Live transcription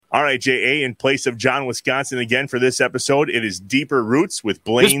All right, J.A., in place of John Wisconsin again for this episode, it is Deeper Roots with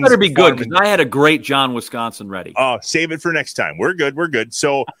Blaine's. This better be good, because I had a great John Wisconsin ready. Oh, save it for next time. We're good.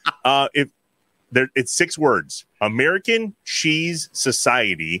 So it's 6 words. American Cheese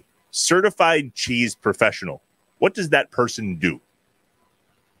Society Certified Cheese Professional. What does that person do?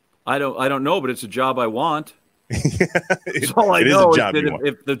 I don't know, but it's a job I want. That's all I know is that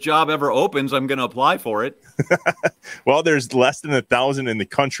if the job ever opens, I'm going to apply for it. Well, there's less than 1,000 in the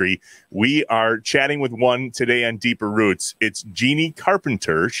country. We are chatting with one today on Deeper Roots. It's Jeannie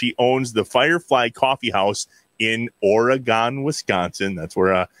Carpenter. She owns the Firefly Coffee House in Oregon, Wisconsin. That's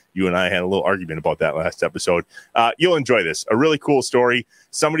where you and I had a little argument about that last episode. You'll enjoy this. A really cool story.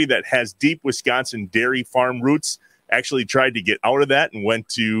 Somebody that has deep Wisconsin dairy farm roots actually tried to get out of that and went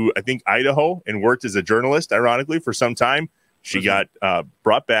to, I think, Idaho and worked as a journalist, ironically, for some time. She got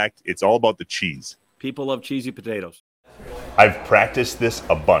brought back. It's all about the cheese. People love cheesy potatoes. I've practiced this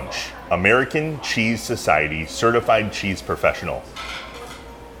a bunch. American Cheese Society Certified Cheese Professional.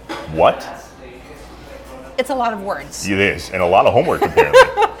 What? It's a lot of words. It is, and a lot of homework, apparently.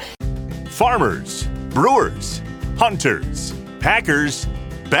 Farmers, brewers, hunters, packers,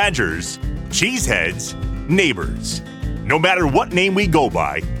 badgers, cheeseheads, neighbors. No matter what name we go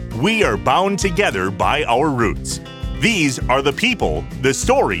by, we are bound together by our roots. These are the people, the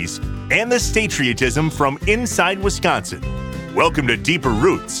stories, and the statriotism from inside Wisconsin. Welcome to Deeper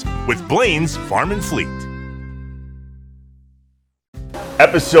Roots with Blaine's Farm and Fleet.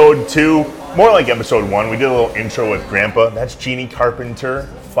 Episode 2, more like episode 1. We did a little intro with Grandpa. That's Jeannie Carpenter,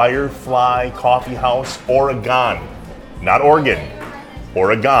 Firefly Coffee House, Oregon. Not Oregon,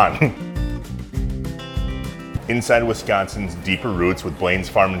 Oregon. Inside Wisconsin's Deeper Roots with Blaine's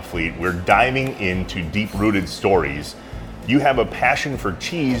Farm and Fleet, we're diving into deep-rooted stories. You have a passion for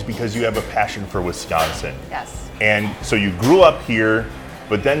cheese because you have a passion for Wisconsin. Yes. And so you grew up here,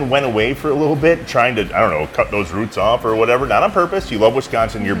 but then went away for a little bit trying to, cut those roots off or whatever. Not on purpose. You love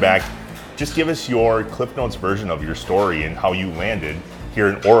Wisconsin. You're back. Just give us your Cliff Notes version of your story and how you landed here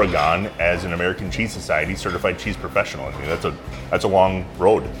in Oregon as an American Cheese Society Certified Cheese Professional. I mean, that's a long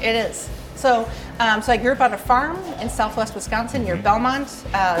road. It is. So I grew up on a farm in southwest Wisconsin near Belmont,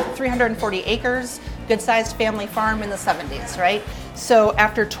 340 acres, good-sized family farm in the 70s, right? So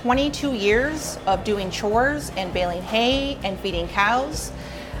after 22 years of doing chores and baling hay and feeding cows,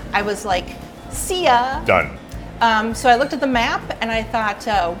 I was like, see ya. Done. So I looked at the map and I thought,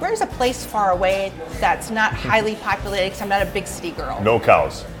 where's a place far away that's not highly populated because I'm not a big city girl? No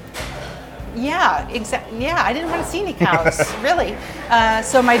cows. Yeah, exactly. Yeah, I didn't want to see any cows, really.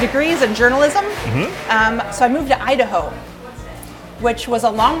 So my degree is in journalism. So I moved to Idaho, which was a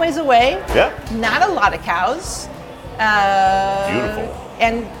long ways away. Yeah. Not a lot of cows. Beautiful.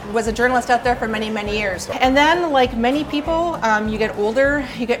 And was a journalist out there for many, many years. And then, like many people, you get older,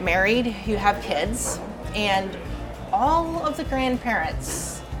 you get married, you have kids, and all of the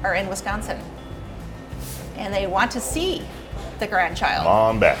grandparents are in Wisconsin. And they want to see the grandchild.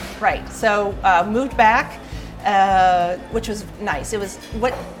 Mom back. Right. So moved back, which was nice. It was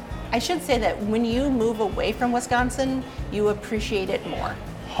what I should say that when you move away from Wisconsin, you appreciate it more.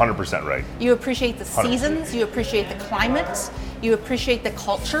 100% right. You appreciate the 100%. seasons. You appreciate the climate. You appreciate the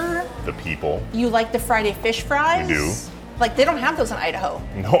culture. The people. You like the Friday fish fries. We do. Like they don't have those in Idaho.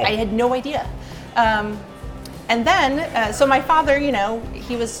 No. I had no idea. And then, so my father,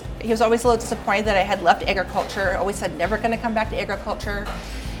 he was always a little disappointed that I had left agriculture. Always said never going to come back to agriculture.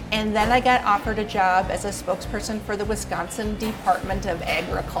 And then I got offered a job as a spokesperson for the Wisconsin Department of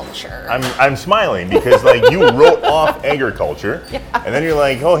Agriculture. I'm smiling because you wrote off agriculture, and then you're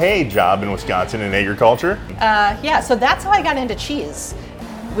like, oh hey, job in Wisconsin in agriculture. Yeah, so that's how I got into cheese.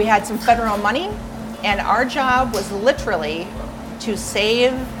 We had some federal money, and our job was literally to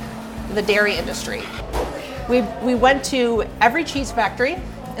save the dairy industry. We went to every cheese factory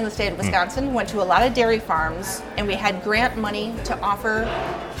in the state of Wisconsin, went to a lot of dairy farms, and we had grant money to offer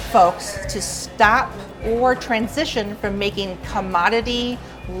folks to stop or transition from making commodity,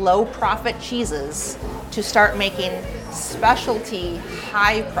 low-profit cheeses to start making specialty,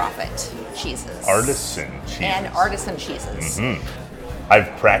 high-profit cheeses. Artisan cheese. And artisan cheeses.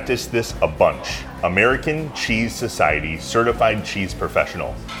 I've practiced this a bunch. American Cheese Society Certified Cheese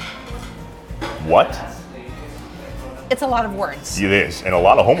Professional. What? It's a lot of words. It is, and a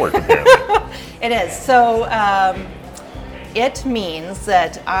lot of homework, apparently. It is. So it means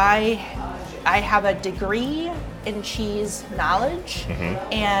that I have a degree in cheese knowledge,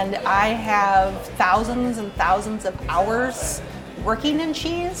 and I have thousands and thousands of hours working in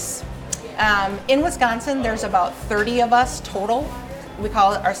cheese. In Wisconsin, there's about 30 of us total. We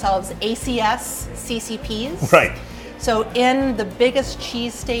call ourselves ACS CCPs. Right. So in the biggest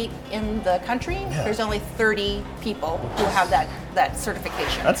cheese state in the country, there's only 30 people who have that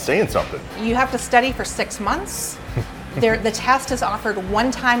certification. That's saying something. You have to study for 6 months. The test is offered one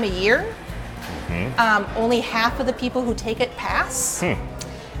time a year. Only half of the people who take it pass.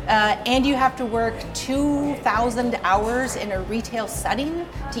 And you have to work 2,000 hours in a retail setting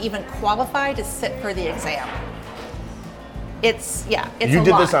to even qualify to sit for the exam. It's a lot. You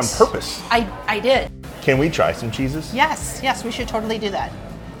did this on purpose. I did. Can we try some cheeses? Yes, we should totally do that.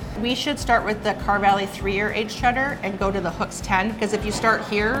 We should start with the Car Valley 3-year aged cheddar and go to the Hooks 10, because if you start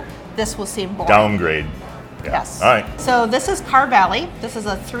here, this will seem boring. Downgrade. Yeah. Yes. All right. So this is Car Valley. This is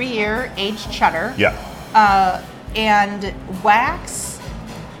a 3-year aged cheddar. Yeah. And wax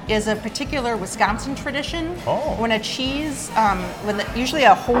is a particular Wisconsin tradition. Oh. When a cheese, usually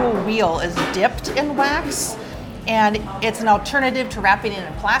a whole wheel is dipped in wax, and it's an alternative to wrapping it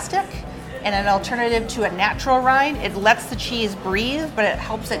in plastic and an alternative to a natural rind. It lets the cheese breathe, but it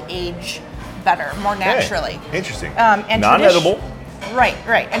helps it age better, more naturally. Hey, interesting. And non-edible. Right.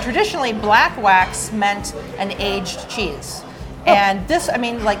 And traditionally, black wax meant an aged cheese. And this,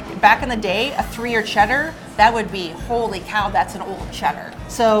 like back in the day, a 3-year cheddar, that would be, holy cow, that's an old cheddar.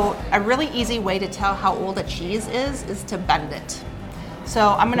 So a really easy way to tell how old a cheese is to bend it. So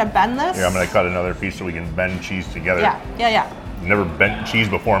I'm gonna bend this. Yeah, I'm gonna cut another piece so we can bend cheese together. Yeah. Never bent cheese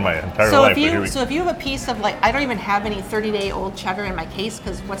before in my entire So life. if you have a piece of, like, I don't even have any 30-day-old cheddar in my case,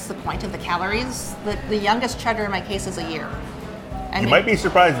 because what's the point of the calories? The youngest cheddar in my case is a year. You might be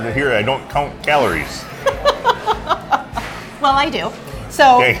surprised to hear I don't count calories. Well, I do.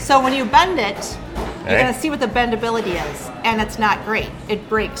 So Okay. so when you bend it, you're Okay. gonna see what the bendability is, and it's not great. It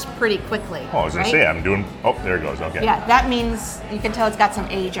breaks pretty quickly. Oh, I was gonna right? say I'm doing. Oh, there it goes. Okay. Yeah, that means you can tell it's got some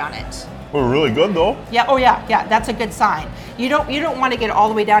age on it. We're really good though. Yeah. Oh yeah. That's a good sign. You don't want to get all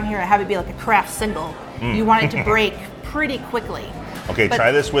the way down here and have it be like a Kraft single. You want it to break pretty quickly. Okay, But-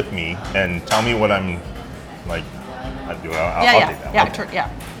 try this with me and tell me what I'm like. I'll take that. Yeah.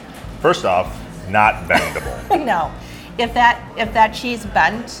 First off, not bendable. No, if that cheese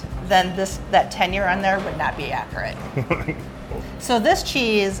bent, then that tenure on there would not be accurate. So this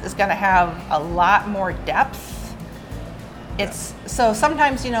cheese is going to have a lot more depth. So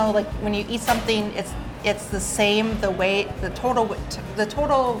sometimes, like when you eat something, it's the same, the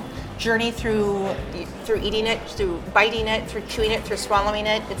total journey through eating it, through biting it, through chewing it, through swallowing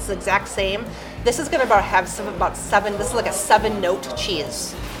it. It's the exact same. This is going to have about 7. This is like a 7-note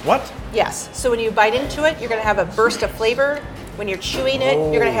cheese. What? Yes. So when you bite into it, you're going to have a burst of flavor. When you're chewing it,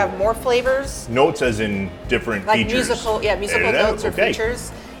 you're going to have more flavors. Notes as in different Like features. musical notes or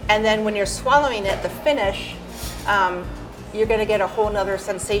features. And then when you're swallowing it, the finish, you're going to get a whole nother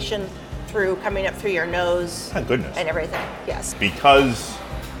sensation coming up through your nose. My goodness. And everything. Yes. Because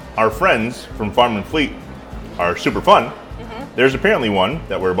our friends from Farm and Fleet are super fun, there's apparently one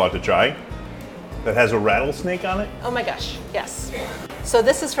that we're about to try that has a rattlesnake on it. Oh my gosh. Yes. So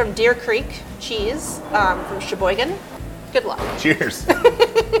this is from Deer Creek Cheese from Sheboygan. Good luck. Cheers.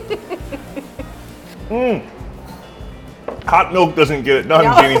 Hot milk doesn't get it done,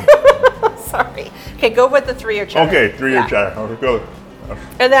 No. Jeannie. Sorry. Okay, go with the 3-year cheddar. Okay, 3-year cheddar. I'll go.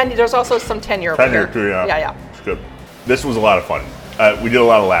 And then there's also some tenure. Tenure too, yeah. Yeah. It's good. This was a lot of fun. We did a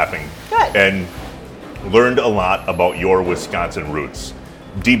lot of laughing. Good. And learned a lot about your Wisconsin roots.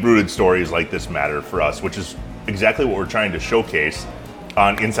 Deep-rooted stories like this matter for us, which is exactly what we're trying to showcase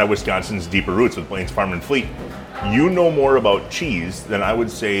on Inside Wisconsin's Deeper Roots with Blaine's Farm and Fleet. You know more about cheese than I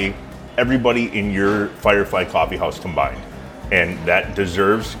would say everybody in your Firefly Coffee House combined. And that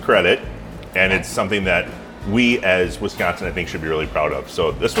deserves credit. And it's something that we as Wisconsin, I think, should be really proud of.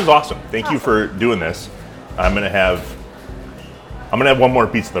 So this was awesome. Thank you for doing this. I'm gonna have one more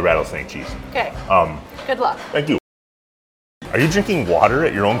piece of the rattlesnake cheese. Okay. Good luck. Thank you. Are you drinking water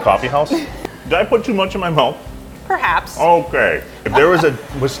at your own coffee house? Did I put too much in my mouth? Perhaps. Okay. If there was a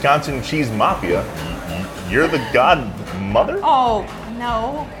Wisconsin cheese mafia, you're the godmother? Oh,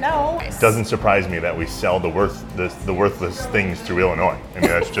 no. Doesn't surprise me that we sell the worthless things through Illinois. I mean,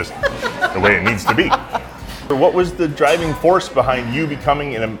 that's just the way it needs to be. What was the driving force behind you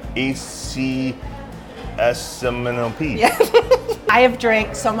becoming an ACSMNLP? Yeah. I have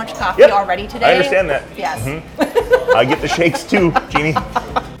drank so much coffee already today. I understand that. Yes. I get the shakes too, Jeannie.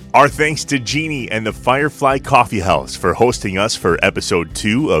 Our thanks to Jeannie and the Firefly Coffee House for hosting us for episode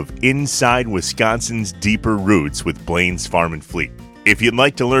 2 of Inside Wisconsin's Deeper Roots with Blaine's Farm and Fleet. If you'd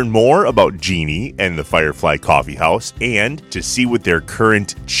like to learn more about Jeannie and the Firefly Coffee House and to see what their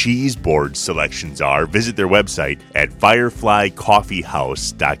current cheese board selections are, visit their website at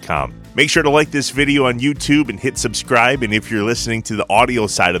fireflycoffeehouse.com. Make sure to like this video on YouTube and hit subscribe. And if you're listening to the audio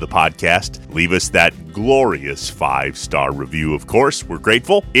side of the podcast, leave us that glorious 5-star review, of course. We're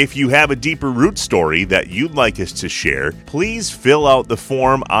grateful. If you have a Deeper Roots story that you'd like us to share, please fill out the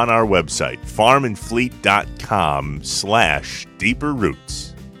form on our website,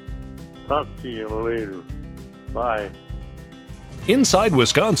 farmandfleet.com/deeperroots. Talk to you later. Bye. Inside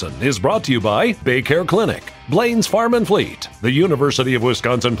Wisconsin is brought to you by Baycare Clinic, Blaine's Farm and Fleet, the University of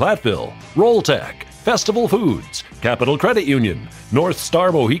Wisconsin-Platteville, Rolltech, Festival Foods, Capital Credit Union, North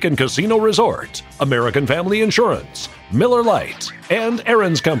Star Mohican Casino Resort, American Family Insurance, Miller Lite, and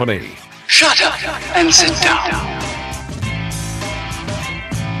Aaron's Company. Shut up and sit down.